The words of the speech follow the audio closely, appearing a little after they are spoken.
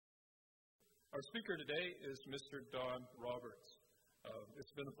Our speaker today is Mr. Don Roberts.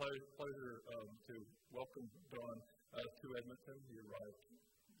 It's been a pleasure to welcome Don to Edmonton. He arrived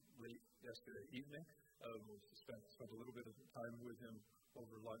late yesterday evening. We spent a little bit of time with him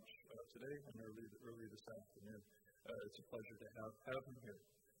over lunch today and early this afternoon. It's a pleasure to have him here.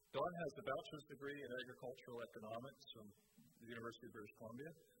 Don has a bachelor's degree in agricultural economics from the University of British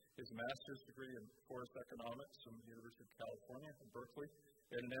Columbia, his master's degree in forest economics from the University of California in Berkeley,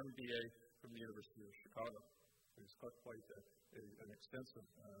 and an MBA from the University of Chicago. He's got quite an extensive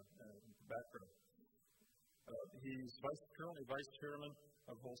background. He's currently vice chairman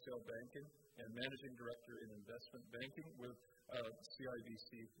of wholesale banking and managing director in investment banking with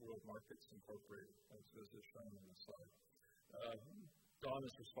CIBC World Markets Incorporated, as is shown on the slide. Don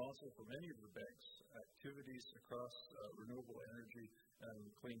is responsible for many of the bank's activities across renewable energy and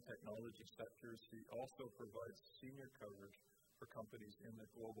clean technology sectors. He also provides senior coverage for companies in the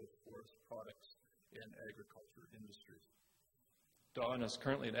global forest products and agriculture industries. Don is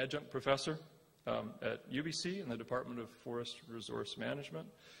currently an adjunct professor at UBC in the Department of Forest Resource Management.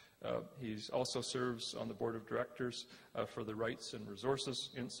 He also serves on the board of directors for the Rights and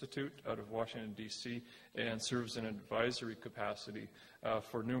Resources Institute out of Washington, D.C., and serves in advisory capacity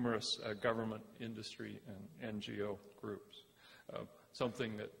for numerous government, industry, and NGO groups.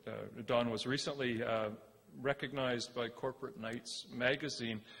 Something that Don was recently recognized by Corporate Knights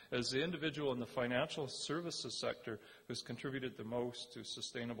magazine as the individual in the financial services sector who's contributed the most to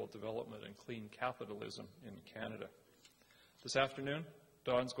sustainable development and clean capitalism in Canada. This afternoon,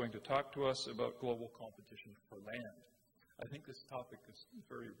 Don's going to talk to us about global competition for land. I think this topic is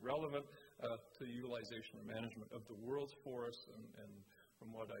very relevant to the utilization and management of the world's forests, and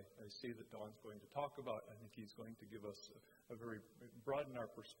from what I see that Don's going to talk about, I think he's going to give us broaden our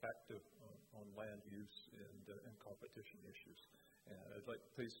perspective on land use and competition issues. And I'd like,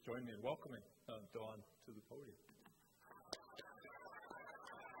 please join me in welcoming Don to the podium.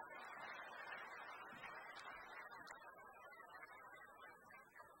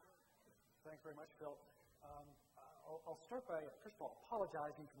 Thanks very much, Phil. I'll start by, first of all,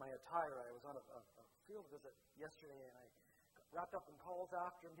 apologizing for my attire. I was on a field visit yesterday, and I got wrapped up in calls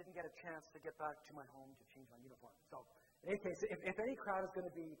after and didn't get a chance to get back to my home to change my uniform. So, in any case, if any crowd is going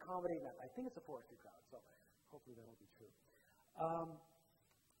to be accommodating that, I think it's a forestry crowd, so hopefully that'll be true.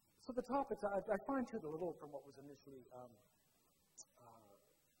 So the topics, I fine-tuned a little from what was initially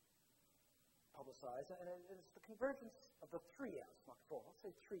publicized, and it's the convergence of the 3S, not 4, I'll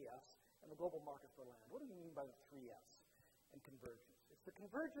say 3S, and the global market for land. What do we mean by the 3S and convergence? It's the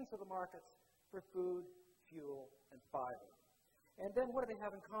convergence of the markets for food, fuel, and fiber. And then what do they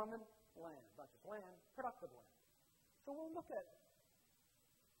have in common? Land. Not just land, productive land. So we'll look at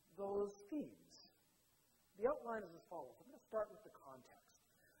those themes. The outline is as follows. I'm going to start with the context.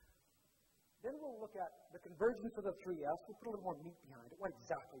 Then we'll look at the convergence of the 3S. We'll put a little more meat behind it. What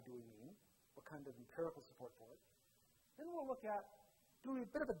exactly do we mean? What kind of empirical support for it? Then we'll look at do a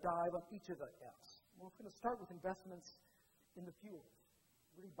bit of a dive on each of the F's. We're going to start with investments in the fuels,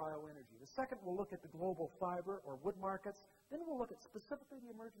 really bioenergy. The second, we'll look at the global fiber or wood markets. Then we'll look at specifically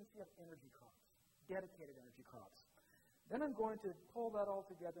the emergency of energy crops, dedicated energy crops. Then I'm going to pull that all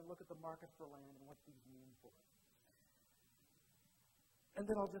together and look at the market for land and what these mean for it. And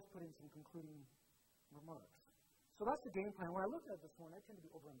then I'll just put in some concluding remarks. So that's the game plan. When I look at this one, I tend to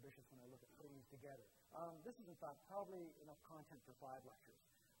be overambitious when I look at putting these together. This is, in fact, probably enough content for 5 lectures.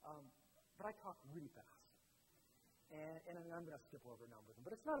 But I talk really fast. And I'm going to skip over a number of them.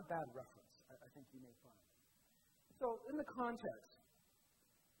 But it's not a bad reference, I think you may find. So in the context,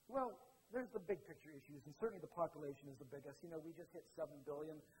 well, there's the big picture issues, and certainly the population is the biggest. You know, we just hit 7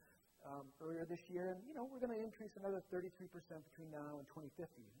 billion earlier this year, and, you know, we're going to increase another 33% between now and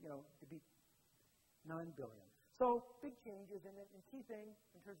 2050, you know, to be 9 billion. So big changes, and key thing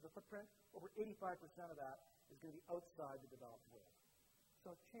in terms of the footprint, over 85% of that is going to be outside the developed world.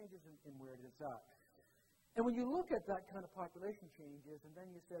 So it changes in where it is at. And when you look at that kind of population changes, and then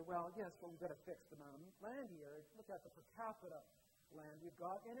you say, well, yes, well, we've got to fix the amount of land here. Look at the per capita land we've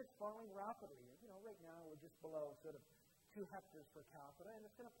got, and it's falling rapidly. You know, right now we're just below sort of 2 hectares per capita, and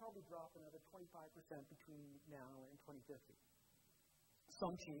it's going to probably drop another 25% between now and 2050.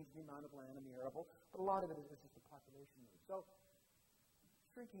 Some change in the amount of land in the arable, but a lot of it is just the population move. So,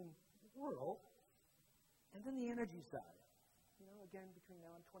 shrinking world, and then the energy side. You know, again, between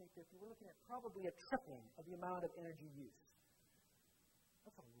now and 2050, we're looking at probably a tripling of the amount of energy use.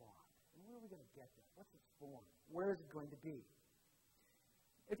 That's a lot. And where are we going to get that? What's its form? Where is it going to be?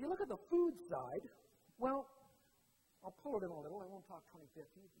 If you look at the food side, well, I'll pull it in a little. I won't talk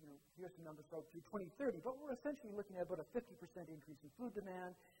 2050. You know, here's some numbers through 2030. But we're essentially looking at about a 50% increase in food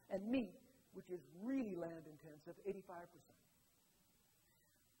demand, and meat which is really land intensive, 85%.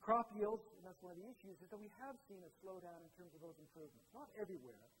 Crop yields, and that's one of the issues, is that we have seen a slowdown in terms of those improvements. Not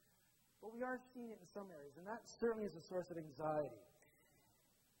everywhere, but we are seeing it in some areas, and that certainly is a source of anxiety.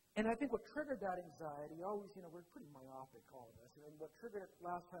 And I think what triggered that anxiety, always, we're pretty myopic, all of us, and what triggered it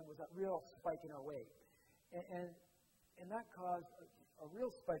last time was that real spike in our weight. And that caused a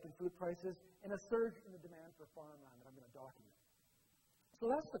real spike in food prices and a surge in the demand for farmland that I'm going to document. So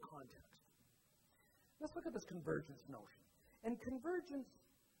that's the context. Let's look at this convergence notion. And convergence,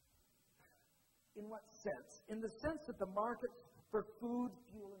 in what sense? In the sense that the markets for food,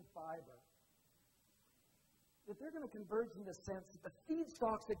 fuel, and fiber, that they're going to converge in the sense that the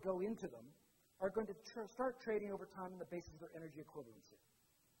feedstocks that go into them are going to start trading over time on the basis of their energy equivalency.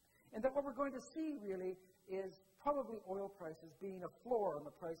 And that what we're going to see, really, is probably oil prices being a floor on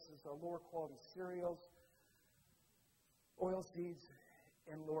the prices of lower quality cereals, oilseeds,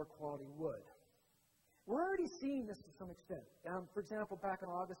 and lower quality wood. We're already seeing this to some extent. For example, back in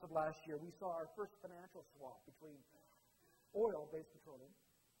August of last year, we saw our first financial swap between oil-based petroleum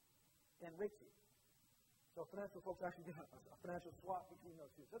and rapeseed. So financial folks actually did a financial swap between those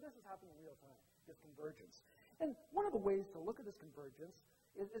two. So this is happening in real time, this convergence. And one of the ways to look at this convergence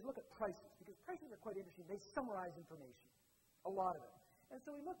is look at prices, because prices are quite interesting. They summarize information, a lot of it. And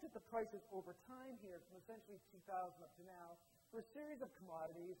so we looked at the prices over time here from essentially 2000 up to now for a series of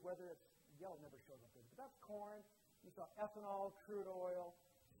commodities, whether it's yellow never shows up there, but that's corn. You saw ethanol, crude oil,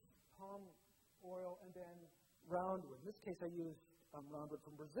 palm oil, and then roundwood. In this case, I used roundwood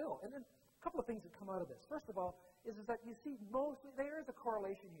from Brazil. And then a couple of things that come out of this. First of all, is that you see mostly, there is a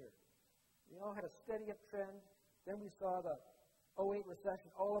correlation here. You all had a steady uptrend. Then we saw the 2008 recession,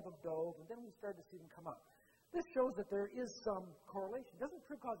 all of them dove, and then we started to see them come up. This shows that there is some correlation. It doesn't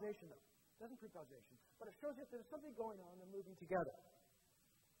prove causation, though. It doesn't prove causation. But it shows that there's something going on. They're moving together.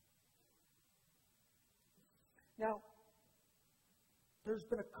 Now, there's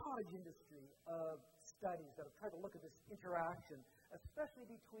been a cottage industry of studies that have tried to look at this interaction, especially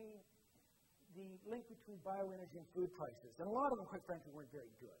between the link between bioenergy and food prices. And a lot of them, quite frankly, weren't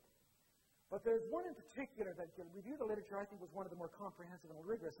very good. But there's one in particular that reviewed the literature I think was one of the more comprehensive and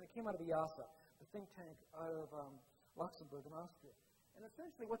rigorous, and it came out of IASA, the think tank out of Luxembourg and Austria. And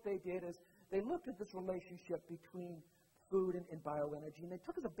essentially what they did is they looked at this relationship between food and bioenergy, and they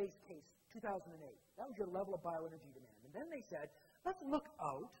took as a base case 2008. That was your level of bioenergy demand. And then they said, let's look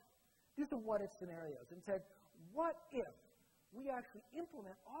out, do some what-if scenarios, and said, what if we actually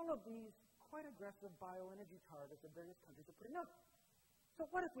implement all of these quite aggressive bioenergy targets that various countries are putting up? So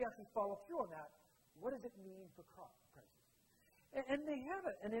what if we actually follow through on that? What does it mean for crop prices? And they have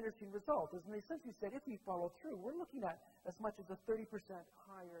an interesting result. And they essentially said, if we follow through, we're looking at as much as a 30%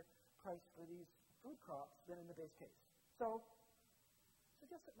 higher price for these food crops than in the base case. So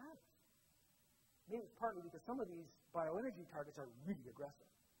suggest it matters. Maybe it's partly because some of these bioenergy targets are really aggressive.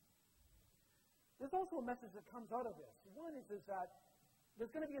 There's also a message that comes out of this. One is that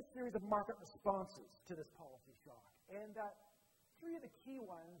there's going to be a series of market responses to this policy shock. And that three of the key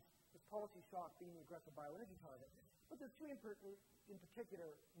ones, this policy shock being the aggressive bioenergy target, but there's three in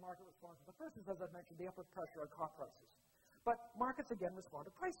particular market responses. The first is, as I mentioned, the upward pressure on crop prices. But markets, again,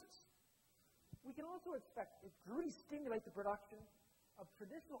 respond to prices. We can also expect it to really stimulate the production of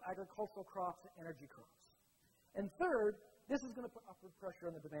traditional agricultural crops and energy crops. And third, this is going to put upward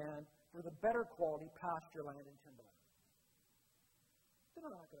pressure on the demand for the better quality pasture land and timberland. They're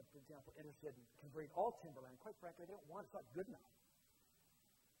not going to, for example, interested in converting all timberland. Quite frankly, they don't want it. It's not good enough.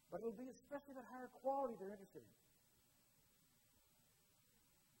 But it will be especially that higher quality they're interested in.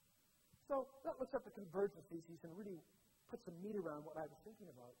 So that looks at the convergence thesis and really put some meat around what I was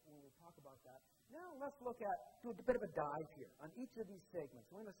thinking about when we talk about that. Now let's do a bit of a dive here on each of these segments.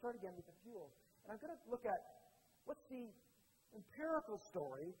 We're going to start again with the fuels. And I'm going to look at what's the empirical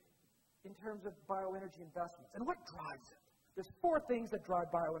story in terms of bioenergy investments and what drives it. There's four things that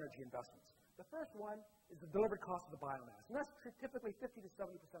drive bioenergy investments. The first one is the delivered cost of the biomass. And that's typically 50 to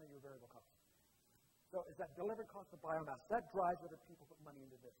 70% of your variable cost. So it's that delivered cost of biomass. That drives whether people put money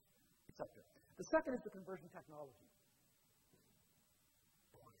into this sector. The second is the conversion technology.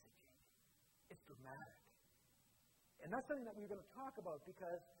 Boy, is it changing. It's dramatic. And that's something that we're going to talk about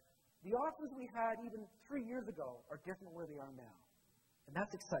because the options we had even 3 years ago are different than where they are now. And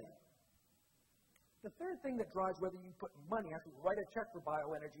that's exciting. The third thing that drives whether you put money, actually write a check for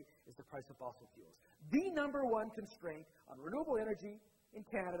bioenergy, is the price of fossil fuels. The number one constraint on renewable energy in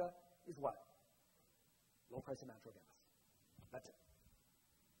Canada is what? Low price of natural gas. That's it.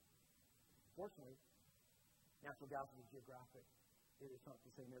 Fortunately, natural gas is geographic. It's not the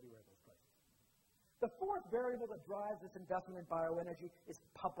same everywhere, those prices. The fourth variable that drives this investment in bioenergy is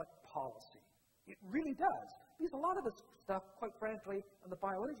public policy. It really does. Because a lot of this stuff, quite frankly, on the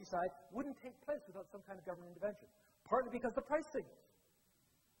bioenergy side, wouldn't take place without some kind of government intervention. Partly because the price signals.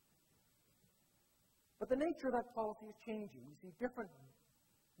 But the nature of that policy is changing. We see different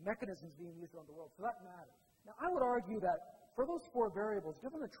mechanisms being used around the world, so that matters. Now, I would argue that for those four variables,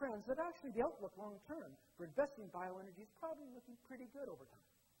 given the trends, that actually the outlook long term for investing in bioenergy is probably looking pretty good over time.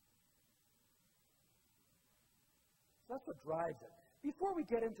 So that's what drives it. Before we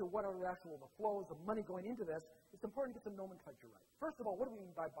get into what are the actual flows of money going into this, it's important to get the nomenclature right. First of all, what do we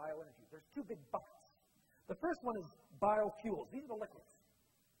mean by bioenergy? There's two big buckets. The first one is biofuels. These are the liquids.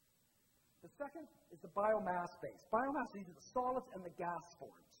 The second is the biomass base. Biomass, these are the solids and the gas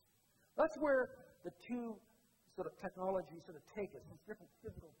forms. That's where the two sort of technologies sort of take us, these different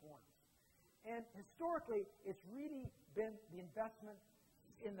physical forms. And historically, it's really been the investment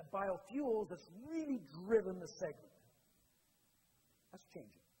in the biofuels that's really driven the segment. That's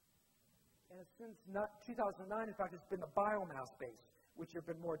changing. And since 2009, in fact, it's been the biomass base, which have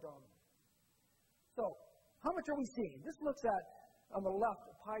been more dominant. So, how much are we seeing? This looks at, on the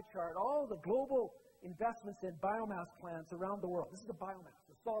left, a pie chart, all the global investments in biomass plants around the world. This is the biomass,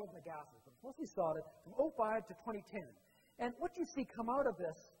 the solids and the gases. But it's mostly solid from 2005 to 2010. And what you see come out of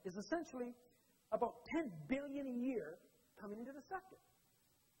this is essentially about $10 billion a year coming into the sector.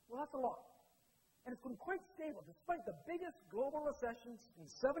 Well, that's a lot. And it's been quite stable. Despite the biggest global recessions in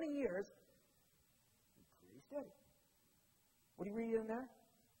 70 years, it's pretty steady. What do you read in there?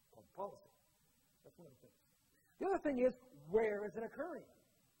 Public policy. That's one of the things. The other thing is, where is it occurring?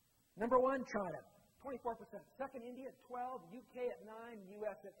 Number one, China, 24%. Second, India at 12%, UK at 9%,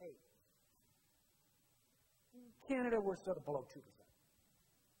 US at 8%. Canada, we're sort of below 2%.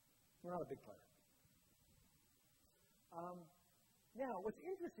 We're not a big player. Now, what's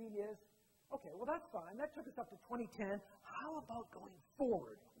interesting is, okay, well, that's fine. That took us up to 2010. How about going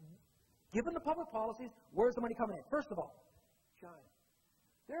forward? Given the public policies, where's the money coming in? First of all, China.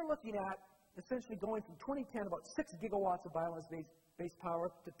 They're looking at essentially going from 2010, about 6 gigawatts of biomass-based power,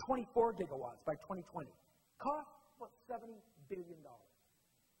 to 24 gigawatts by 2020. Cost, about $70 billion.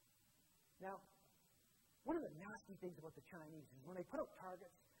 Now, one of the nasty things about the Chinese is when they put out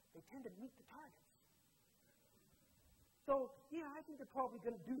targets, they tend to meet the targets. So, yeah, I think they're probably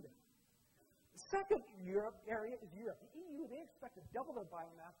going to do that. The second area is Europe. The EU, they expect to double their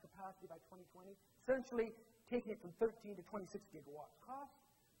biomass capacity by 2020, essentially taking it from 13 to 26 gigawatts. Cost,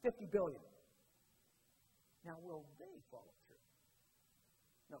 $50 billion. Now, will they follow through?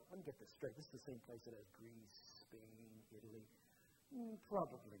 No, let me get this straight. This is the same place that has Greece, Spain, Italy.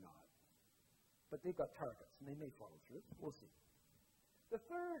 Probably not. But they've got targets, and they may follow through. We'll see. The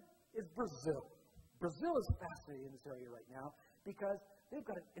third is Brazil. Brazil is fascinating in this area right now because they've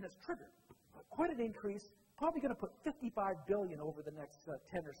got, and it's triggered quite an increase, probably going to put $55 billion over the next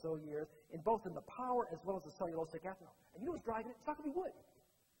 10 or so years in both in the power as well as the cellulosic ethanol. And you know what's driving it? It's not going to be wood.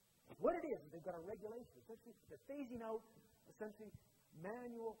 What it is they've got a regulation. Essentially, they're phasing out, essentially,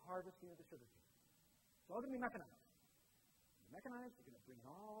 manual harvesting of the sugar cane. It's all going to be mechanized. The mechanized, they're going to bring in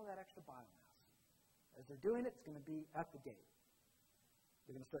all that extra biomass. As they're doing it, it's going to be at the gate.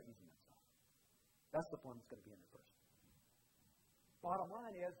 They're going to start using that stuff. That's the form that's going to be in there first. Bottom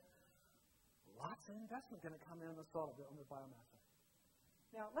line is, lots of investment going to come in on the solid, on the biomass side.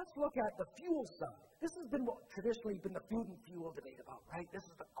 Now, let's look at the fuel side. This has been what traditionally been the food and fuel debate about, right? This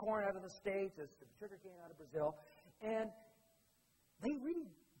is the corn out of the States, this is the sugar cane out of Brazil. And they really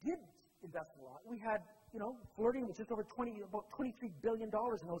did invest a lot. We had, flirting with just over about $23 billion in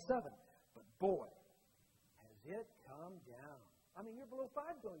 2007. But boy, has it come down. I mean, you're below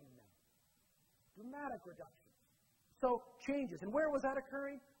 $5 billion now. Dramatic reductions. So, changes. And where was that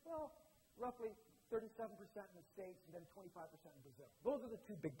occurring? Well, roughly 37% in the States and then 25% in Brazil. Those are the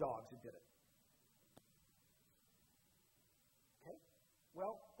two big dogs who did it. Okay?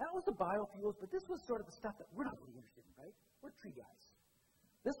 Well, that was the biofuels, but this was sort of the stuff that we're not really interested in, right? We're tree guys.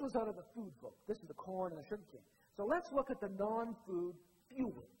 This was out of the food folk. This is the corn and the sugar cane. So let's look at the non-food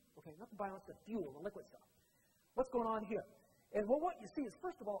fuel. Okay, not the biomass, the fuel, the liquid stuff. What's going on here? And well, what you see is,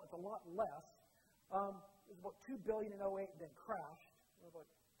 first of all, it's a lot less. It was about $2 billion in 2008 and then crashed. We're about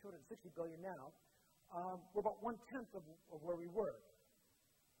 $260 billion now. We're about 1/10 of where we were.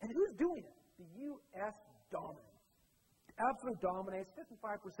 And who's doing it? The U.S. dominates. Absolute dominates,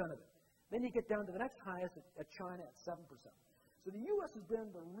 55% of it. Then you get down to the next highest at China at 7%. So the U.S. has been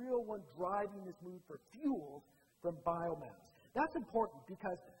the real one driving this move for fuels from biomass. That's important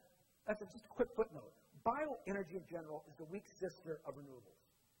because, that's just a quick footnote, bioenergy in general is the weak sister of renewables.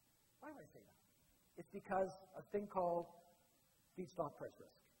 Why do I say that? It's because of a thing called feedstock price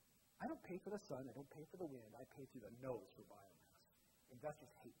risk. I don't pay for the sun, I don't pay for the wind, I pay through the nose for biomass.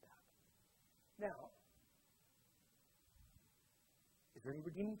 Investors hate that. Now, is there any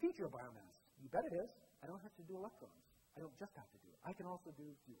redeeming feature of biomass? You bet it is. I don't have to do electrons. I don't just have to do it. I can also do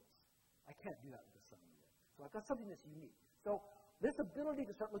fuels. I can't do that with the sun and wind. So I've got something that's unique. So this ability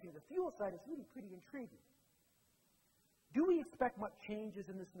to start looking at the fuel side is really pretty intriguing. Do we expect much changes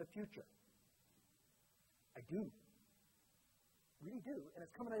in this in the future? I do. Really do. And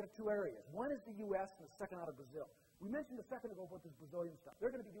it's coming out of two areas. One is the U.S. and the second out of Brazil. We mentioned a second ago about this Brazilian stuff. They're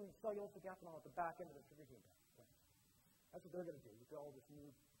going to be doing cellulosic ethanol at the back end of the sugarcane plant. That's what they're going to do with all this new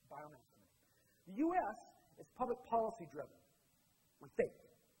biomass. The U.S. is public policy driven. We think.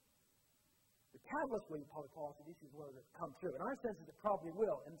 The catalyst will be public policy issues will come through. And our sense is it probably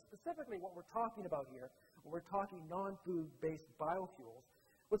will. And specifically what we're talking about here, when we're talking non-food-based biofuels,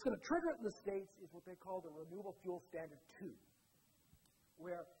 what's going to trigger it in the States is what they call the Renewable Fuel Standard 2,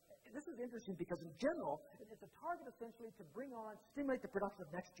 where this is interesting because in general, it's a target essentially to stimulate the production of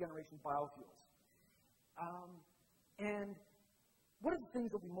next-generation biofuels. And one of the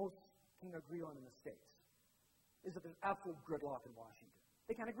things that we most can agree on in the States is that there's absolute gridlock in Washington.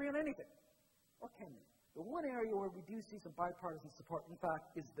 They can't agree on anything. Or can they? The one area where we do see some bipartisan support, in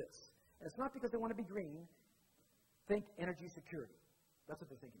fact, is this. And it's not because they want to be green. Think energy security. That's what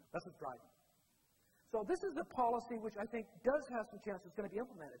they're thinking of. That's what's driving. So this is a policy which I think does have some chance it's going to be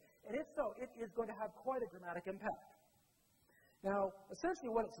implemented. And if so, it is going to have quite a dramatic impact. Now, essentially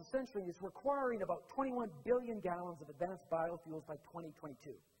what it's essentially is requiring about 21 billion gallons of advanced biofuels by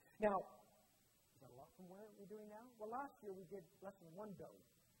 2022. Now, is that a lot from where we're doing now? Well, last year we did less than 1 billion.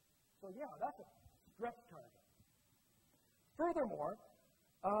 So yeah, that's a stretch target. Furthermore,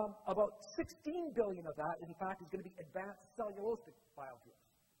 about 16 billion of that, in fact, is going to be advanced cellulosic biofuels.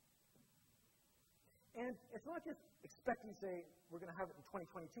 And it's not just expecting, say, we're going to have it in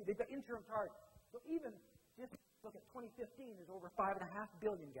 2022. They've got interim targets. So even just look at 2015, there's over 5.5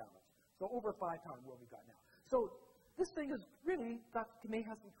 billion gallons. So over 5 times what we've got now. So this thing is really may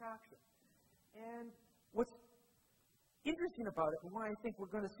have some traction. And what's interesting about it, and why I think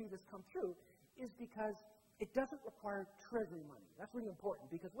we're going to see this come through, is because it doesn't require treasury money. That's really important,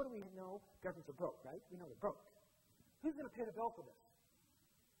 because what do we know? Governments are broke, right? We know they're broke. Who's going to pay the bill for this?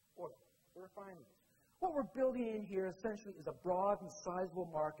 Oil, the refineries. What we're building in here essentially is a broad and sizable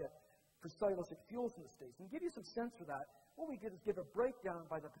market for cellulosic fuels in the States. And to give you some sense for that, what we did is give a breakdown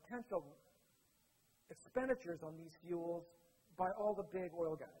by the potential expenditures on these fuels by all the big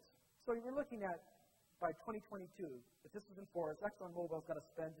oil guys. So you're looking at, by 2022, if this is enforced, ExxonMobil's got to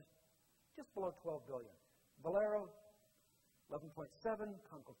spend just below $12 billion. Valero, 11.7,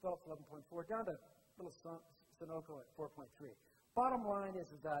 ConocoPhillips, 11.4, down to little Sunoco at 4.3. Bottom line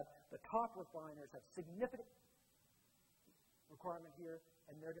is that the top refiners have significant requirement here,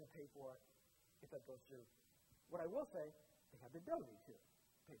 and they're going to pay for it if that goes through. What I will say, they have the ability to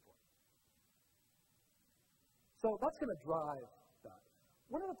pay for it. So that's going to drive that.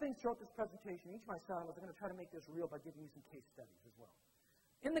 One of the things throughout this presentation, each of my slides, I'm going to try to make this real by giving you some case studies as well.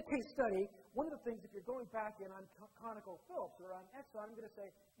 In the case study, one of the things, if you're going back in on ConocoPhillips or on Exxon, I'm going to say,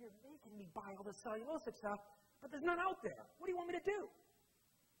 you're making me buy all this cellulosic stuff, but there's none out there. What do you want me to do?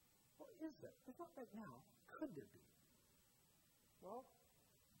 Well, is there? There's not right now. Could there be? Well,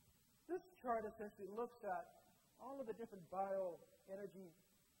 this chart essentially looks at all of the different bioenergy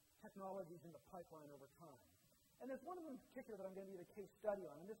technologies in the pipeline over time. And there's one of them in particular that I'm going to need a case study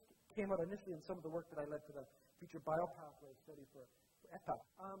on. And this came out initially in some of the work that I led for the future biopathway study for EPA.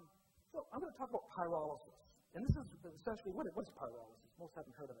 So I'm going to talk about pyrolysis. And this is essentially, what is pyrolysis? Most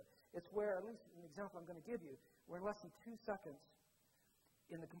haven't heard of it. It's where, at least in the example I'm going to give you, where in less than 2 seconds,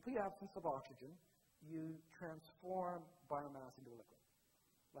 in the complete absence of oxygen, you transform biomass into a liquid.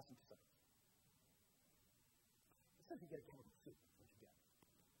 Less than 2 seconds. Essentially, you get a chemical soup. That's what you get.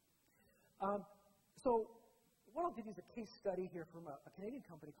 So what I'll give you is a case study here from a Canadian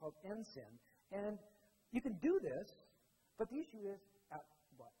company called Ensign. And you can do this, but the issue is at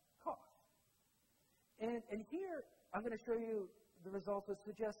what cost? And here, I'm going to show you the results that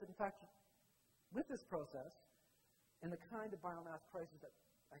suggest that, in fact, with this process and the kind of biomass prices that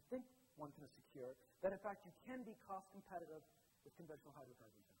I think one can secure, that, in fact, you can be cost competitive with conventional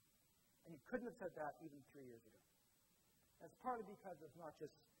hydrocarbons. And you couldn't have said that even 3 years ago. That's partly because it's not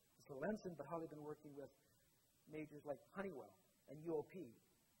just this little Ensign, but how they've been working with majors like Honeywell and UOP.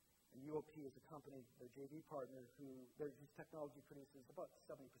 And UOP is a company, their JV partner, whose technology produces about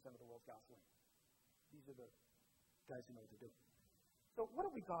 70% of the world's gasoline. These are the guys who know what they're doing. So what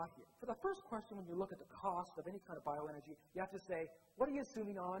have we got here? For the first question, when you look at the cost of any kind of bioenergy, you have to say, what are you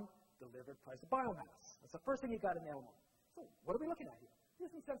assuming on delivered price of biomass? That's the first thing you've got to nail on. So what are we looking at here? do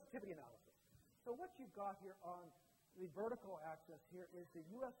some sensitivity analysis. So what you've got here on the vertical axis here is the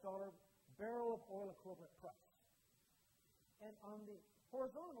US dollar barrel of oil equivalent price. And on the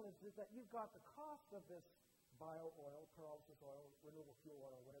horizontal is that you've got the cost of this bio oil, pyrolysis oil, renewable fuel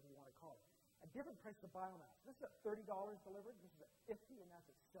oil, whatever you want to call it. A different price of biomass. This is at $30 delivered, this is at $50, and that's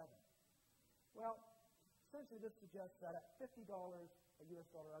at $7. Well, essentially this suggests that at $50 a US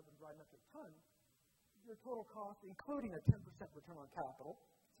dollar out of the dry metric ton, your total cost, including a 10% return on capital,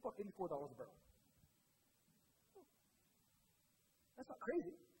 is about $84 a barrel. That's not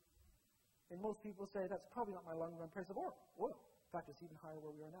crazy. And most people say that's probably not my long-run price of oil. In fact, it's even higher where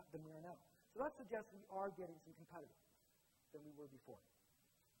we are now, than we are now. So that suggests we are getting some competitive than we were before.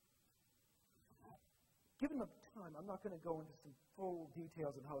 Given the time, I'm not going to go into some full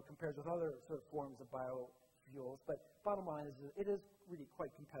details on how it compares with other sort of forms of biofuels, but bottom line is that it is really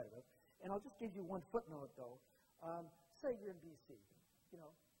quite competitive. And I'll just give you one footnote, though. Say you're in BC,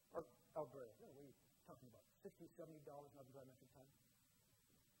 or Alberta. What are you talking about? $60, $70 an dry metric ton?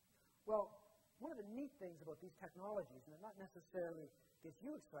 Well, one of the neat things about these technologies, and it not necessarily gets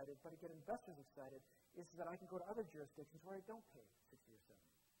you excited, but it gets investors excited, is that I can go to other jurisdictions where I don't pay 60 or 70.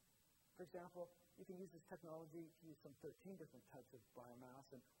 For example, you can use this technology to use some 13 different types of biomass,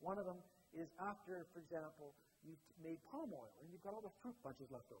 and one of them is after, for example, you've made palm oil, and you've got all the fruit bunches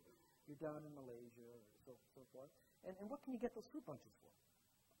left over. You're down in Malaysia, or so forth. And what can you get those fruit bunches for?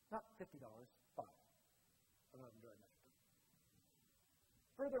 Not $50, $5.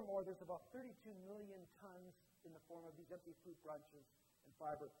 Furthermore, there's about 32 million tons in the form of these empty fruit bunches and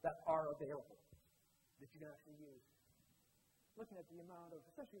fiber that are available that you can actually use. Looking at the amount of,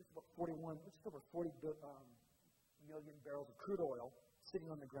 essentially it's about 41, it's over 40 million barrels of crude oil sitting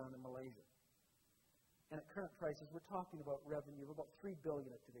on the ground in Malaysia. And at current prices, we're talking about revenue of about $3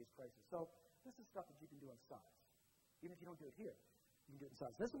 billion at today's prices. So this is stuff that you can do in size. Even if you don't do it here, you can do it in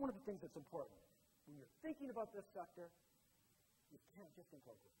size. This is one of the things that's important. When you're thinking about this sector, you can't just think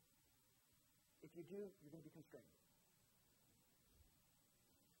locally. If you do, you're going to be constrained.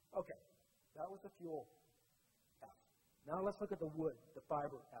 Okay, that was the fuel F. Now let's look at the wood, the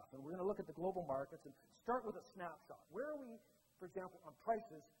fiber F. And we're going to look at the global markets and start with a snapshot. Where are we, for example, on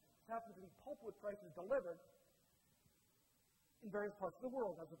prices? It happens to be pulpwood prices delivered in various parts of the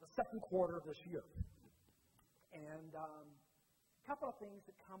world as of the second quarter of this year. And a couple of things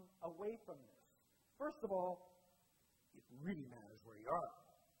that come away from this. First of all, it really matters where you are.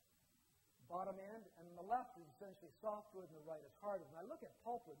 Bottom end, and on the left is essentially softwood, and the right is hardwood. When I look at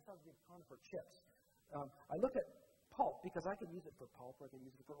pulpwood, this sounds like conifer chips. I look at pulp because I can use it for pulp, or I can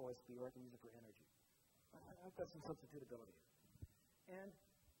use it for OSB, or I can use it for energy. I've got some substitutability. And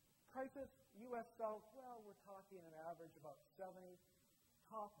prices, U.S. South, well, we're talking an average about 70.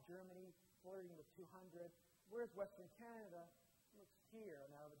 Top Germany, flirting with 200. Whereas Western Canada looks here,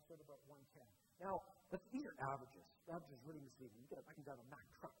 an average sort of about 110. Now, these are averages. Averages is really misleading. I can drive a Mack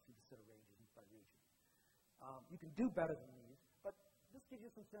truck through the set of ranges by region. You can do better than these, but this gives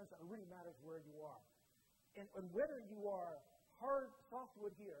you some sense that it really matters where you are. And whether you are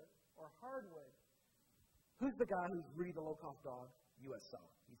softwood here or hardwood, who's the guy who's really the low-cost dog? U.S. South.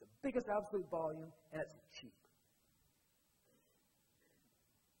 He's the biggest absolute volume, and it's cheap.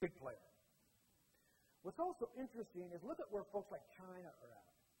 Big player. What's also interesting is look at where folks like China are at.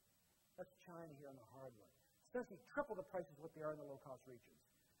 That's China here on the hardwood. Essentially triple the prices what they are in the low-cost regions.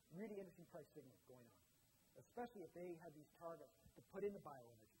 Really interesting price signals going on, especially if they have these targets to put in the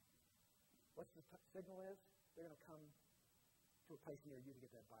bioenergy. What the signal is, they're going to come to a place near you to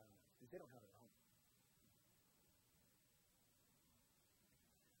get that bioenergy because they don't have it at home.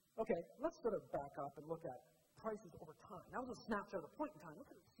 Okay, let's sort of back up and look at prices over time. That was a snapshot of a point in time. Look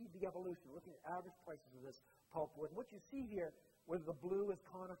at the evolution, looking at average prices of this pulpwood. And what you see here, whether the blue is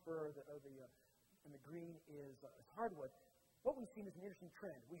conifer and the green is hardwood, what we've seen is an interesting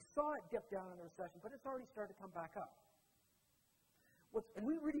trend. We saw it dip down in the recession, but it's already started to come back up. And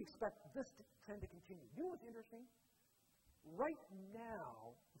we really expect this trend to continue. You know what's interesting? Right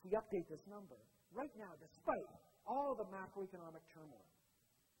now, if we update this number, right now, despite all the macroeconomic turmoil,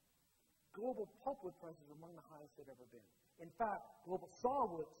 global pulpwood prices are among the highest they've ever been. In fact, global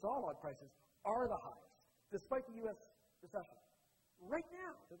sawlog prices are the highest, despite the U.S. recession. Right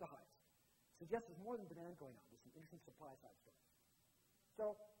now, they're the highest. Suggests there's more than demand going on. There's some interesting supply side stories.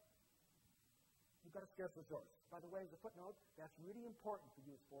 So, you've got a scarce resource. By the way, as a footnote, that's really important for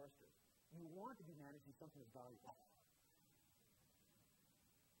you as foresters. You want to be managing something that's valuable.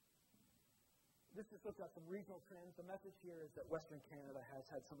 This just looks at some regional trends. The message here is that Western Canada has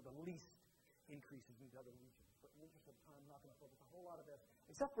had some of the least increases in these other regions. But in the interest of time, I'm not going to focus a whole lot of this,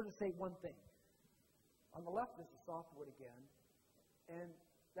 except for to say one thing. On the left is the softwood again, And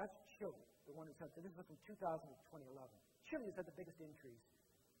that's Chile, the one who's had, this is from 2000 to 2011. Chile has had the biggest increase.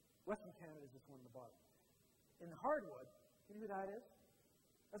 Western Canada is this one on the bottom. In the hardwood, you know who that is?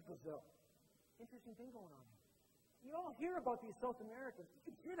 That's Brazil. Interesting thing going on here. You all hear about these South Americans. You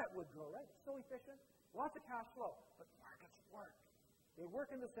can hear that wood grow, right? It's so efficient. Lots of cash flow. But markets work. They work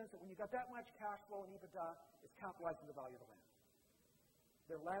in the sense that when you've got that much cash flow and EBITDA, it's capitalizing the value of the land.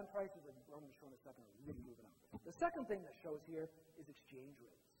 Their land prices, as Roman will show in a second, are really moving up. The second thing that shows here is exchange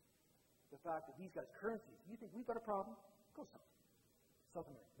rates. The fact that these guys' currencies, you think we've got a problem? Go South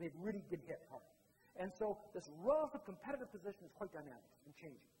America. They've really been hit hard. And so this relative competitive position is quite dynamic and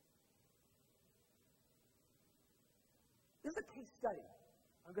changing. This is a case study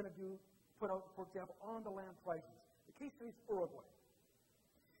I'm going to put out, for example, on the land prices. The case study is Uruguay.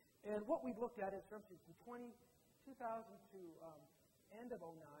 And what we've looked at is from 2000 to end of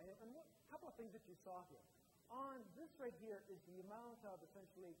 2009, and a couple of things that you saw here. On this right here is the amount of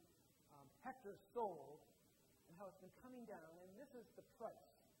essentially hectares sold and how it's been coming down, and this is the price,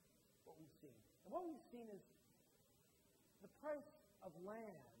 what we've seen. And what we've seen is the price of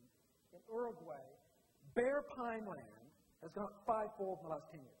land in Uruguay, bare pine land, has gone up fivefold in the last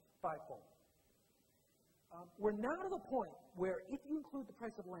 10 years. Fivefold. We're now to the point where if you include the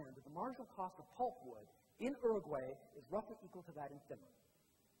price of land, that the marginal cost of pulpwood in Uruguay is roughly equal to that in Finland.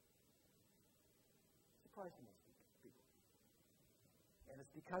 Surprised to most people. And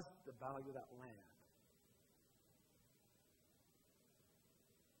it's because of the value of that land.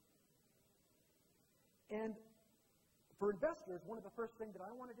 And for investors, one of the first things that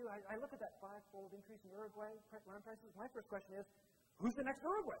I want to do, I look at that fivefold increase in Uruguay land prices. My first question is, who's the next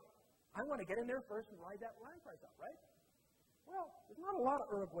Uruguay? I want to get in there first and ride that land price up, right? Well, there's not a lot of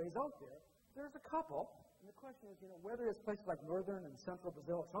Uruguays out there. There's a couple. And the question is, whether it's places like northern and central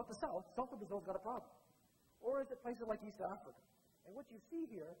Brazil, it's not the south. South of Brazil's got a problem. Or is it places like East Africa? And what you see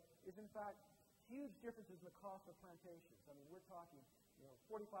here is, in fact, huge differences in the cost of plantations. I mean, we're talking,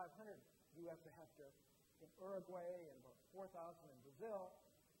 $4,500 US a hectare in Uruguay and about $4,000 in Brazil,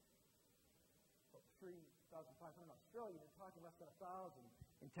 about $3,500 in Australia. You're talking less than $1,000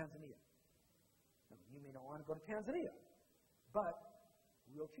 in Tanzania. Now, you may not want to go to Tanzania, but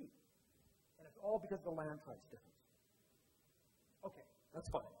real cheap. And it's all because of the land price difference. Okay, that's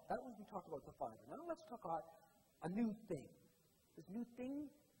fine. That was we talked about the fiber. Now let's talk about a new thing. This new thing,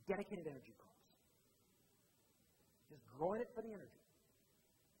 dedicated energy crops. Just growing it for the energy.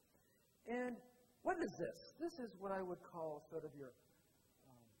 And what is this? This is what I would call sort of your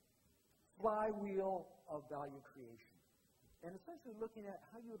flywheel of value creation. And essentially looking at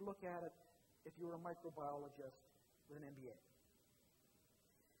how you would look at it if you were a microbiologist with an MBA.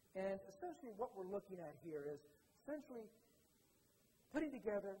 And essentially what we're looking at here is essentially putting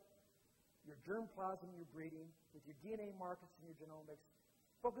together your germplasm and your breeding with your DNA markers and your genomics,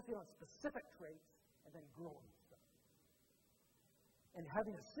 focusing on specific traits, and then growing stuff. And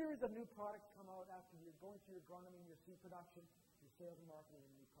having a series of new products come out after you're going through your agronomy and your seed production, your sales and marketing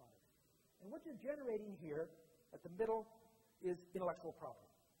and new products. And what you're generating here at the middle is intellectual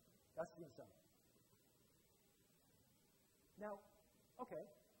property. That's the incentive. Now, okay,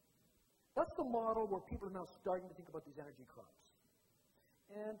 that's the model where people are now starting to think about these energy crops.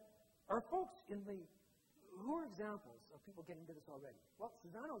 And our folks who are examples of people getting into this already? Well,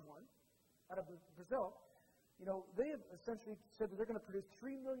 Suzano's one, out of Brazil. They have essentially said that they're going to produce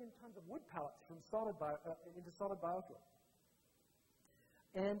 3 million tons of wood pellets from into solid biofuel.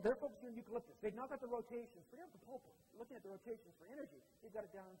 And they're focusing on eucalyptus. They've now got the rotations. Forget the pulpwood. Looking at the rotations for energy, they've got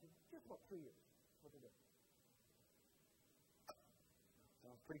it down to just about 3 years. What they're doing.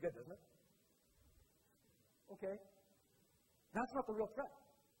 Sounds pretty good, doesn't it? Okay. That's not the real threat.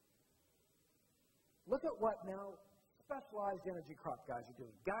 Look at what now specialized energy crop guys are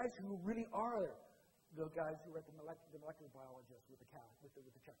doing. Guys who really are the guys who are the molecular biologists with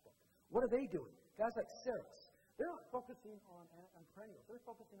the checkbook. What are they doing? Guys like Ceres. They're not focusing on perennials. They're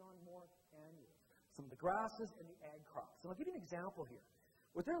focusing on more annuals. Some of the grasses and the ag crops. And I'll give you an example here.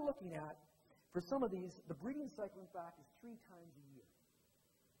 What they're looking at, for some of these, the breeding cycle, in fact, is 3 times a year.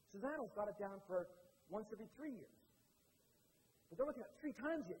 Suzano's got it down for once every 3 years. But they're looking at 3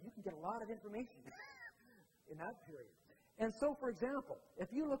 times a year. You can get a lot of information in that period. And so, for example,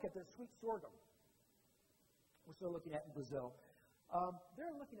 if you look at the sweet sorghum, which they're looking at in Brazil,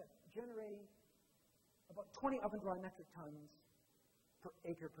 they're looking at generating about 20 oven-dry metric tons per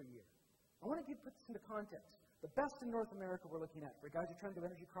acre per year. I want to put this into context. The best in North America we're looking at for guys who are trying to do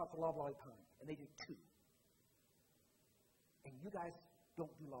energy crops are loblolly pine, and they do 2. And you guys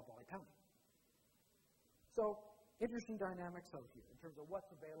don't do loblolly pine. So, interesting dynamics out here in terms of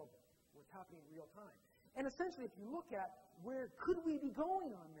what's available, what's happening in real time. And essentially, if you look at where could we be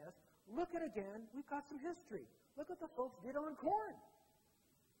going on this, look at again, we've got some history. Look what the folks did on corn.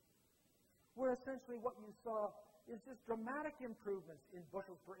 Where essentially what you saw is just dramatic improvements in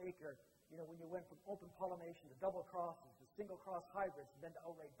bushels per acre. When you went from open pollination to double crosses to single cross hybrids, and then to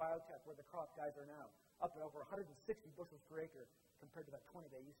outright biotech, where the crop guys are now, up at over 160 bushels per acre compared to that 20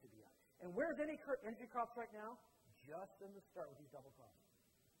 they used to be at. And where's energy crops right now? Just in the start with these double crosses.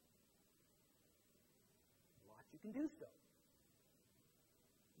 Lots you can do still.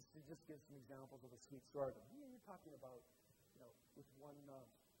 To just give some examples of a sweet sorghum. You're talking about, with one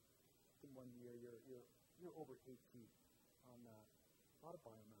in 1 year, you're over 8 feet on a lot of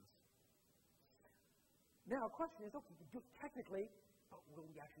biomass. Now, the question is, okay, we do it technically, but will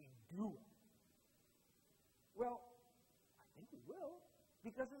we actually do it? Well, I think we will,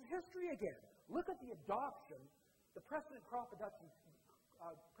 because it's history again. Look at the adoption, the precedent crop adoption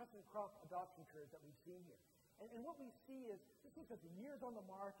curves that we've seen here. And what we see is, this is the years on the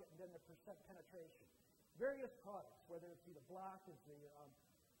market and then the percent penetration. Various products, whether it's the black is the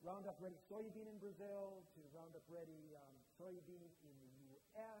Roundup Ready soybean in Brazil, to Roundup Ready soybean in the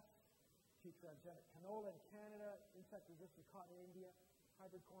U.S., to transgenic canola in Canada, insect-resistant cotton in India,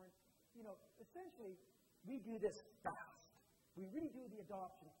 hybrid corn. Essentially, we do this fast. We really do the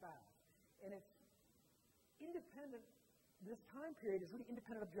adoption fast. And it's independent, this time period is really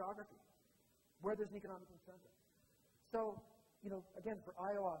independent of geography, where there's an economic incentive. So, again, for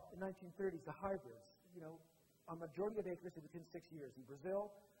Iowa in 1930s, the hybrids, a majority of acres within 6 years. In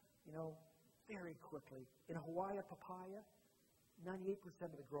Brazil, very quickly. In Hawaii, papaya, 98%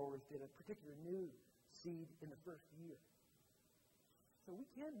 of the growers did a particular new seed in the first year. So we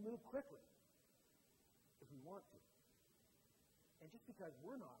can move quickly if we want to. And just because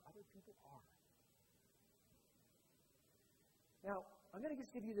we're not, other people are. Now, I'm going to just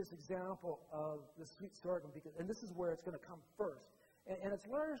give you this example of the sweet sorghum, and this is where it's going to come first. And it's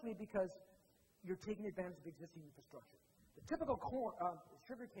largely because you're taking advantage of existing infrastructure. The typical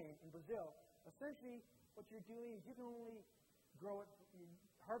sugarcane in Brazil, essentially what you're doing is you can only grow it, you're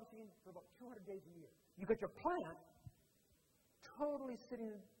harvesting for about 200 days a year. You got your plant totally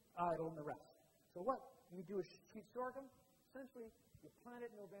sitting idle in the rest. So what you do is sweet sorghum, essentially you plant it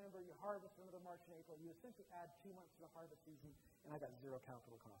in November, you harvest another March and April, you essentially add 2 months to the harvest season, and I got zero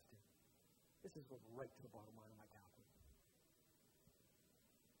capital cost too. This is going right to the bottom line of my calculator.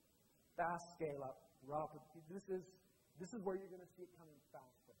 Fast scale up, rapid. This is where you're going to see it coming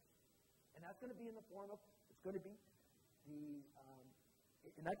fast first. And that's going to be in the form of, it's going to be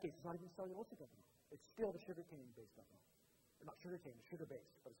in that case, it's not even cellulosic ethanol. It's still the sugarcane-based ethanol. Or not sugarcane, it's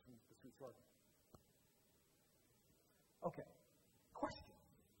sugar-based, but it's the sweet sorghum. Okay. Question.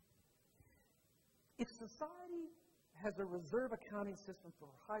 If society has a reserve accounting system for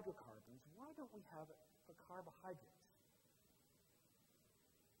hydrocarbons, why don't we have it for carbohydrates?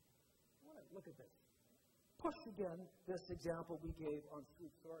 I want to look at this. Push again this example we gave on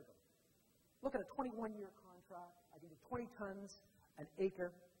sweet sorghum. Look at a 21-year contract. I can do 20 tons an acre,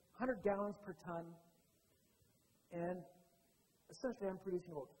 100 gallons per ton, and essentially I'm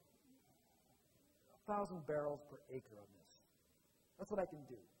producing about 1,000 barrels per acre on this. That's what I can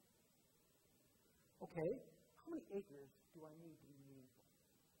do. Okay, how many acres do I need to be meaningful?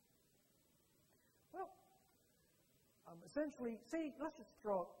 Well, essentially, say, let's just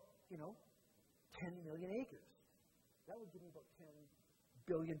throw out, 10 million acres. That would give me about 10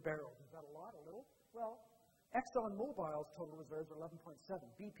 billion barrels. Is that a lot, a little? Well, ExxonMobil's total reserves are 11.7,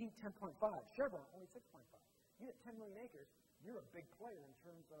 BP 10.5, Chevron only 6.5. You get 10 million acres, you're a big player in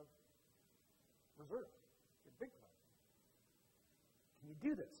terms of reserves. You're a big player. Can you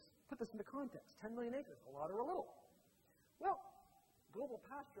do this? Put this into context. 10 million acres, a lot or a little? Well, global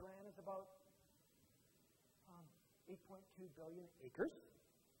pasture land is about 8.2 billion acres.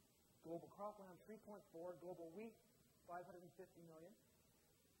 Global cropland, 3.4. Global wheat, 550 million.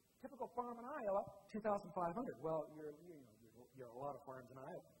 Typical farm in Iowa, 2,500. Well, you're a lot of farms in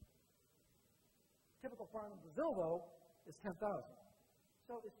Iowa. Typical farm in Brazil, though, is 10,000.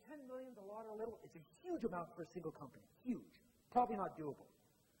 So is 10 million a lot or a little? It's a huge amount for a single company. Huge. Probably not doable.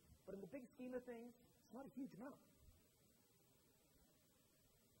 But in the big scheme of things, it's not a huge amount.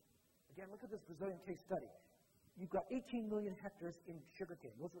 Again, look at this Brazilian case study. You've got 18 million hectares in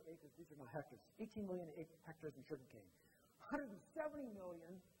sugarcane. Those are acres. These are not hectares. 18 million hectares in sugarcane. 170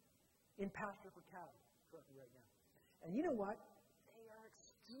 million in pasture for cattle currently right now. And you know what? They are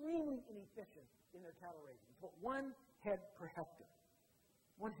extremely inefficient in their cattle raising. It's about 1 head per hectare.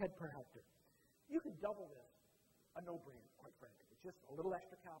 1 head per hectare. You could double this, a no-brainer, quite frankly. It's just a little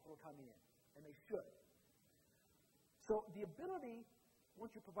extra capital coming in, and they should. So the ability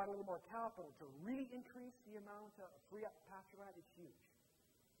once you provide a little more capital to really increase the amount of free up pasture land, it's huge.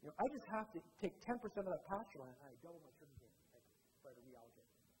 I just have to take 10% of that pasture land and I double my sugar cane if I to reallocate.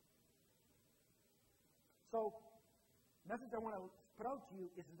 So, the message I want to put out to you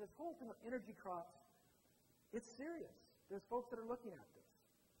is that this whole thing of energy crops, it's serious. There's folks that are looking at this.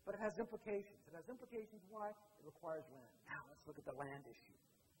 But it has implications. It has implications why? It requires land. Now, let's look at the land issue.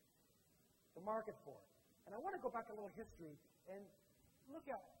 The market for it. And I want to go back a little history and look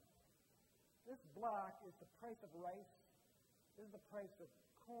at this black is the price of rice. This is the price of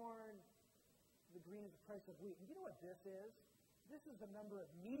corn. The green is the price of wheat. And you know what this is? This is the number of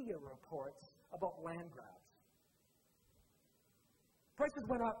media reports about land grabs. Prices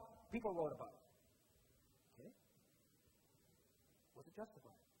went up. People wrote about it. Okay? Was it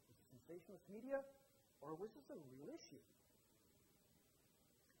justified? Was it sensationalist media? Or was this a real issue?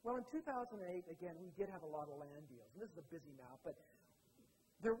 Well, in 2008, again, we did have a lot of land deals. And this is a busy map, but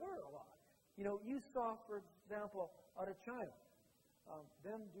there were a lot. You saw, for example, out of China,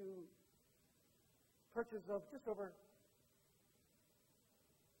 them do purchase of just over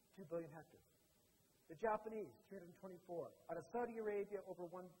 2 billion hectares. The Japanese, 324. Out of Saudi Arabia, over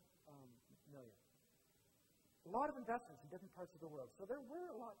 1 million. A lot of investments in different parts of the world. So there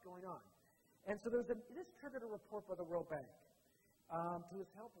were a lot going on. And so this triggered a report by the World Bank to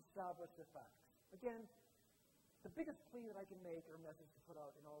help establish the facts. Again, the biggest plea that I can make or message to put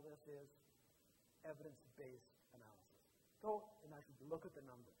out in all this is evidence-based analysis. Go and actually look at the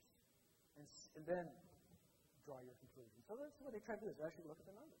numbers and then draw your conclusions. So that's what they tried to do, is actually look at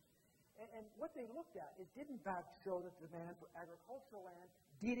the numbers. And what they looked at is did in fact show that demand for agricultural land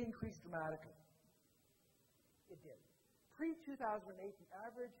did increase dramatically. It did. Pre-2008, the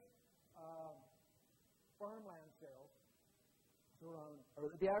average farmland sales was around, or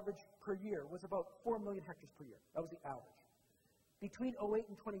the average per year was about 4 million hectares per year. That was the average. Between 2008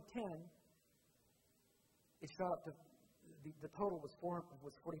 and 2010, it shot up to, the total was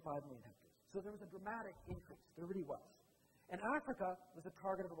 45 million hectares. So there was a dramatic increase. There really was. And Africa was a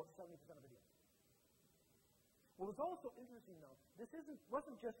target of about 70% of the deal. What was also interesting, though, this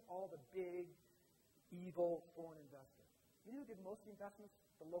wasn't just all the big, evil foreign investors. You know who did most of the investments?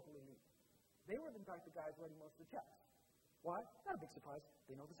 The local elite. They were, in fact, the guys writing most of the checks. Why? Not a big surprise.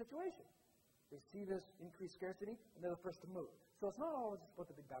 They know the situation. They see this increased scarcity, and they're the first to move. So it's not always just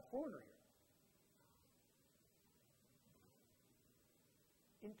about the big bad foreigner here.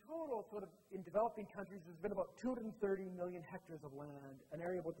 In total, sort of in developing countries, there's been about 230 million hectares of land, an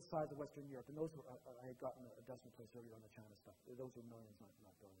area about the size of Western Europe. And those were, I had gotten a decimal place earlier on the China stuff. Those were millions,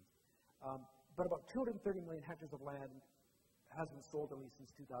 not billions. But about 230 million hectares of land has been sold at least since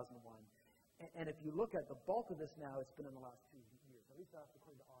 2001. And if you look at the bulk of this now, it's been in the last 2 years. At least that's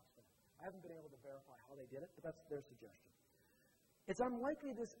according to Oxfam. I haven't been able to verify how they did it, but that's their suggestion. It's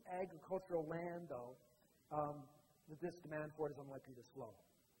unlikely this agricultural land, though, that this demand for it is unlikely to slow.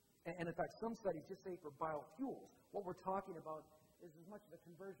 And in fact, some studies just say for biofuels, what we're talking about is as much as a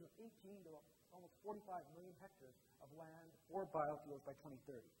conversion of 18 to almost 45 million hectares of land for biofuels by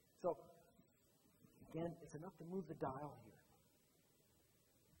 2030. So, again, it's enough to move the dial here.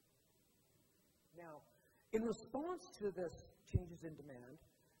 Now, in response to this changes in demand,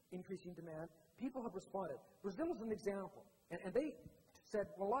 increasing demand, people have responded. Brazil is an example. And they said,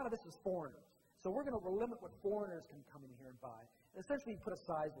 well, a lot of this is foreigners. So we're going to limit what foreigners can come in here and buy. And essentially put a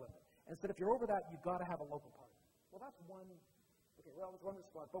size limit. And said if you're over that, you've got to have a local partner. Well, that's one, okay, well, that's one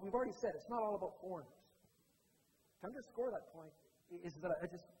response. But we've already said it's not all about foreigners. To underscore that point is that I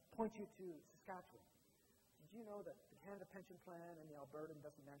just point you to Saskatchewan. Did you know that the Canada Pension Plan and the Alberta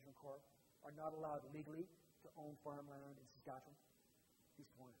Investment Management Corp are not allowed legally to own farmland in Saskatchewan?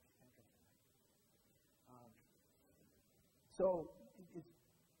 These foreigners can't come in. So,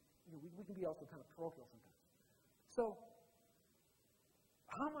 we can be also kind of parochial sometimes. So,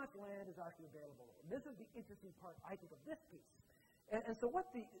 how much land is actually available? And this is the interesting part, I think, of this piece. And so what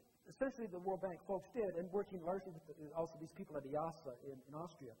essentially the World Bank folks did, and working largely with also these people at IASA in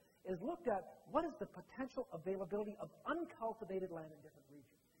Austria, is looked at what is the potential availability of uncultivated land in different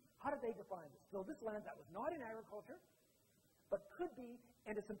regions. How did they define this? So this land that was not in agriculture, but could be,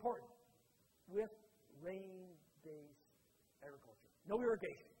 and it's important, with rain-based agriculture. No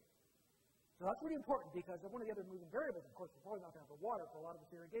irrigation. So that's really important because one of the other moving variables, of course, we're probably not going to have the water for a lot of this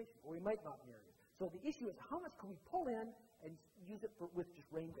irrigation, or we might not in areas. So the issue is how much can we pull in and use it with just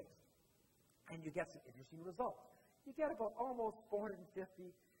rain-based? And you get some interesting results. You get about almost 450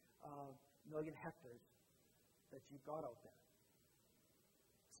 million hectares that you've got out there.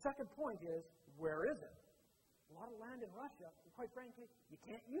 Second point is, where is it? A lot of land in Russia, and quite frankly, you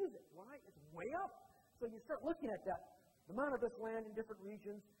can't use it. Why? It's way up. So you start looking at that. The amount of this land in different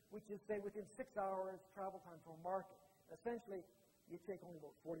regions, which is, say, within 6 hours travel time to a market. Essentially, you take only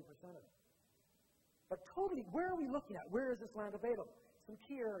about 40% of it. But totally, where are we looking at? Where is this land available? Some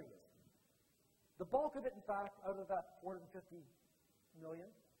key areas. The bulk of it, in fact, out of that 450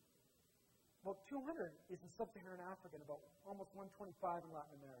 million, about 200 is in sub-Saharan Africa and about almost 125 in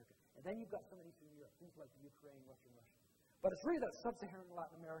Latin America. And then you've got some in Eastern Europe, things like the Ukraine, Western Russia. But it's really that sub-Saharan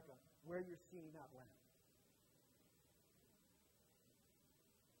Latin America where you're seeing that land.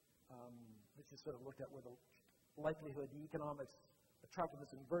 This is sort of looked at where the likelihood, the economics, attractiveness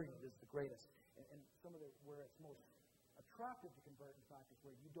of conversion is the greatest. And some of where it's most attractive to convert, in fact, is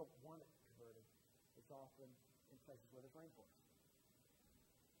where you don't want it converted. It's often in places where there's rainforest.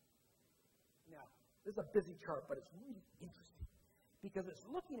 Now, this is a busy chart, but it's really interesting because it's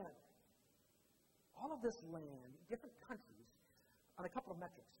looking at all of this land, different countries, on a couple of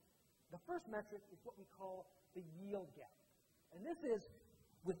metrics. The first metric is what we call the yield gap. And this is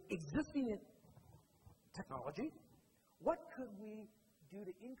with existing technology, what could we do to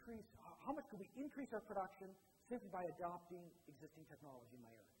increase, how much could we increase our production simply by adopting existing technology in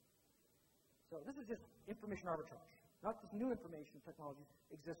my area? So this is just information arbitrage, not just new information technology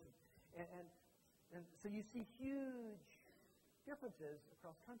existing. And so you see huge differences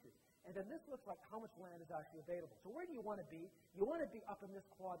across countries. And then this looks like how much land is actually available. So where do you want to be? You want to be up in this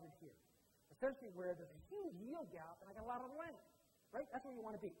quadrant here, essentially where there's a huge yield gap and I got a lot of land. Right? That's where you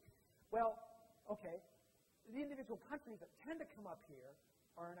want to be. Well, okay, the individual countries that tend to come up here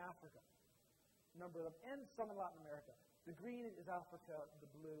are in Africa, a number of them, and some in Latin America. The green is Africa, the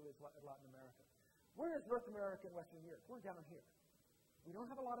blue is Latin America. Where is North America and Western Europe? We're down here. We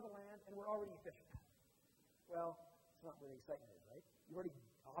don't have a lot of the land, and we're already efficient. Well, it's not really exciting, right? You've already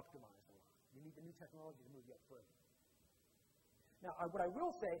optimized a lot. You need the new technology to move you up further. Now, what I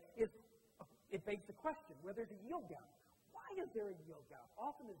will say is it begs the question whether there's a yield gap. Why is there a yield gap?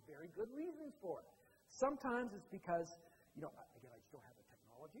 Often there's very good reasons for it. Sometimes it's because, again, I just don't have the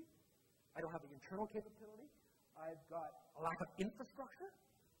technology. I don't have the internal capability. I've got a lack of infrastructure.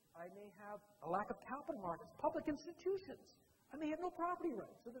 I may have a lack of capital markets, public institutions. I may have no property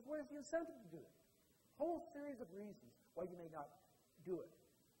rights. So where's the incentive to do it? Whole series of reasons why you may not do it.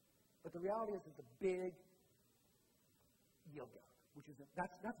 But the reality is there's a big yield gap, which is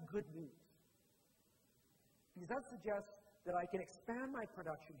that's good news. Because that suggests that I can expand my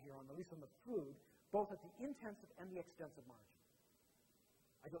production here, at least on the food, both at the intensive and the extensive margin.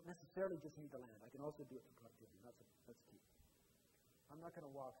 I don't necessarily just need the land. I can also do it for productivity. That's key. I'm not going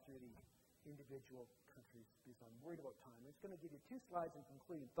to walk through the individual countries because I'm worried about time. I'm just going to give you 2 slides and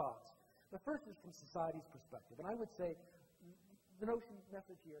concluding thoughts. The first is from society's perspective. And I would say the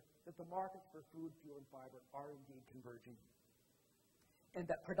message here that the markets for food, fuel, and fiber are indeed converging. And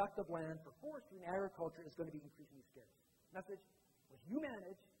that productive land for forestry and agriculture is going to be increasingly scarce. Message, what you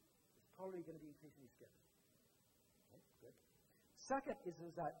manage is probably going to be increasingly scarce. Okay, good. Second is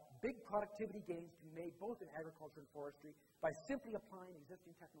that big productivity gains can be made both in agriculture and forestry by simply applying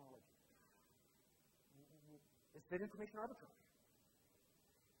existing technology. It's been information arbitrage.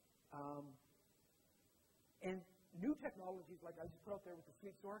 And new technologies like I just put out there with the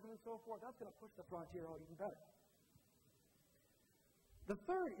sweet sorghum and so forth, that's going to push the frontier out even better. The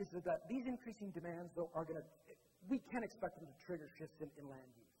third is that these increasing demands, though, are going to, we can expect them to trigger shifts in land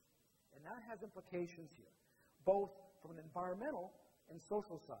use. And that has implications here, both from an environmental and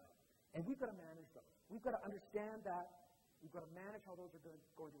social side. And we've got to manage those. We've got to understand that. We've got to manage how those are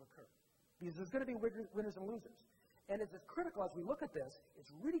going to occur. Because there's going to be winners and losers. And it's as critical as we look at this,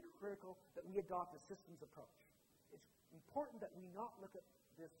 it's really critical that we adopt a systems approach. It's important that we not look at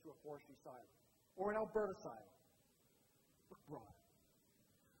this through a forestry silo or an Alberta silo. Look broad.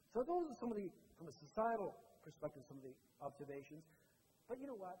 So those are some of the, from a societal perspective, some of the observations. But you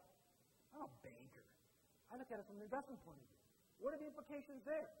know what? I'm a banker. I look at it from an investment point of view. What are the implications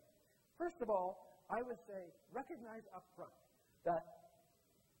there? First of all, I would say recognize up front that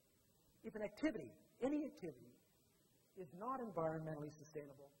if an activity, any activity, is not environmentally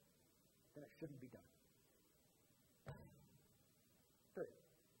sustainable, then it shouldn't be done. Period.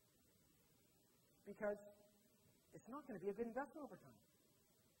 Because it's not going to be a good investment over time.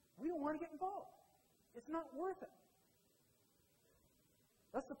 We don't want to get involved. It's not worth it.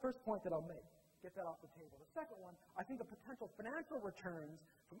 That's the first point that I'll make. Get that off the table. The second one, I think the potential financial returns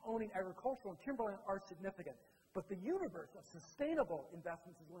from owning agricultural and timberland are significant. But the universe of sustainable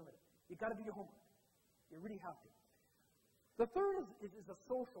investments is limited. You've got to do your homework. You really have to. The third is a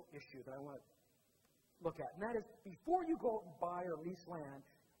social issue that I want to look at. And that is, before you go out and buy or lease land,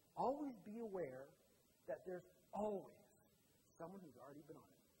 always be aware that there's always someone who's already been on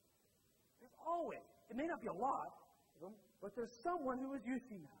it. There's always. It may not be a lot. It them, but there's someone who is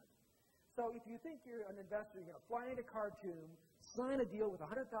using that. So if you think you're an investor, you're going to fly into Khartoum, sign a deal with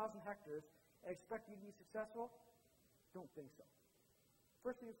 100,000 hectares, and expect you to be successful, don't think so.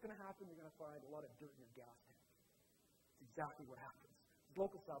 First thing that's going to happen, you're going to find a lot of dirt in your gas tank. It's exactly what happens. It's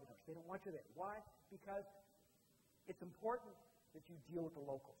local sabotage. They don't want you there. Why? Because it's important that you deal with the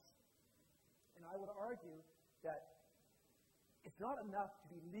locals. And I would argue that it's not enough to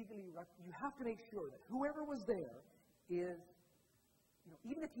be legally you have to make sure that whoever was there is,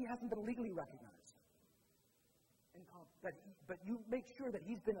 even if he hasn't been legally recognized, but you make sure that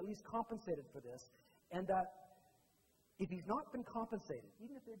he's been at least compensated for this, and that if he's not been compensated,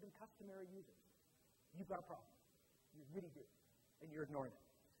 even if they've been customary users, you've got a problem. You really do. And you're ignoring it.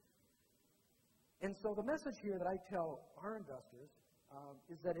 And so the message here that I tell our investors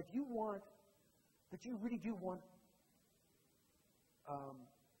is that if you want, that you really do want,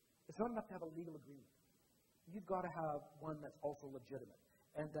 it's not enough to have a legal agreement. You've got to have one that's also legitimate.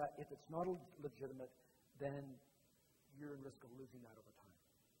 And that if it's not legitimate, then you're in risk of losing that over time.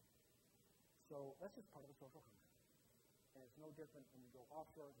 So that's just part of the social contract. And it's no different when you go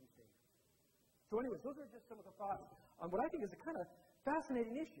offshore as you stay here. So anyways, those are just some of the thoughts on what I think is a kind of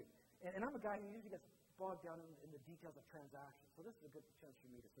fascinating issue. And I'm a guy who usually gets bogged down in the details of transactions. So this is a good chance for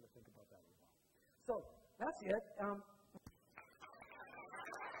me to sort of think about that as well. So that's it.